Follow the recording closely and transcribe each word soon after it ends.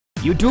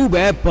YouTube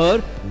app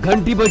पर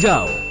घंटी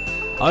बजाओ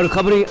और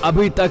खबरें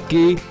अभी तक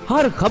की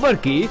हर खबर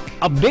की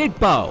अपडेट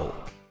पाओ।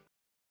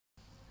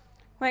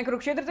 वहीं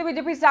कुरुक्षेत्र से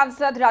बीजेपी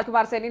सांसद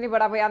राजकुमार सैनी ने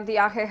बड़ा बयान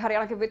दिया है।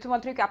 हरियाणा के वित्त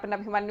मंत्री कैप्टन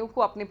अभिमन्यु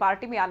को अपनी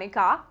पार्टी में आने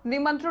का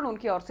निमंत्रण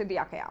उनकी ओर से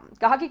दिया गया।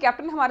 कहा कि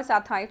कैप्टन हमारे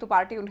साथ आए तो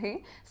पार्टी उन्हें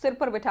सिर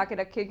पर बिठा के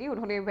रखेगी।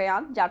 उन्होंने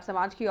बयान जाट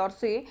समाज की ओर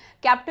से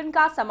कैप्टन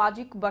का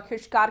सामाजिक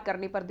बहिष्कार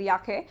करने पर दिया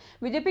है।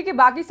 बीजेपी के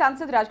बागी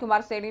सांसद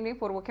राजकुमार सैनी ने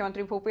पूर्व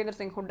मुख्यमंत्री भूपेंद्र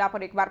सिंह हुड्डा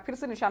पर एक बार फिर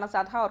से निशाना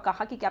साधा और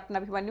कहा कि कैप्टन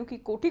अभिमन्यु की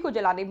कोठी को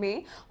जलाने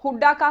में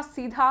हुड्डा का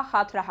सीधा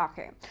हाथ रहा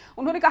है।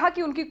 उन्होंने कहा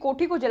कि उनकी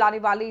कोठी को जलाने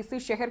वाले इसी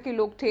शहर के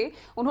लोग थे।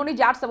 उन्होंने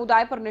जाट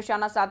समुदाय पर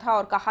निशाना साधा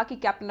और कहा कि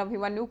कैप्टन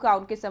अभिमन्यु का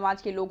उनके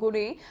समाज के लोगों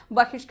ने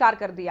बहिष्कार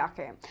कर दिया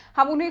है।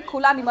 हम उन्हें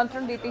खुला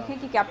निमंत्रण देते हैं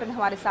कि कैप्टन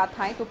हमारे साथ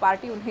आए तो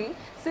पार्टी उन्हें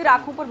सिर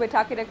आंखों पर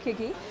बैठा के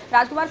रखेगी।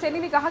 राजकुमार सैनी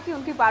ने कहा कि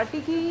उनकी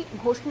पार्टी की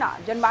घोषणा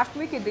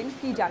जन्माष्टमी के दिन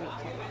की जानी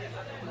है।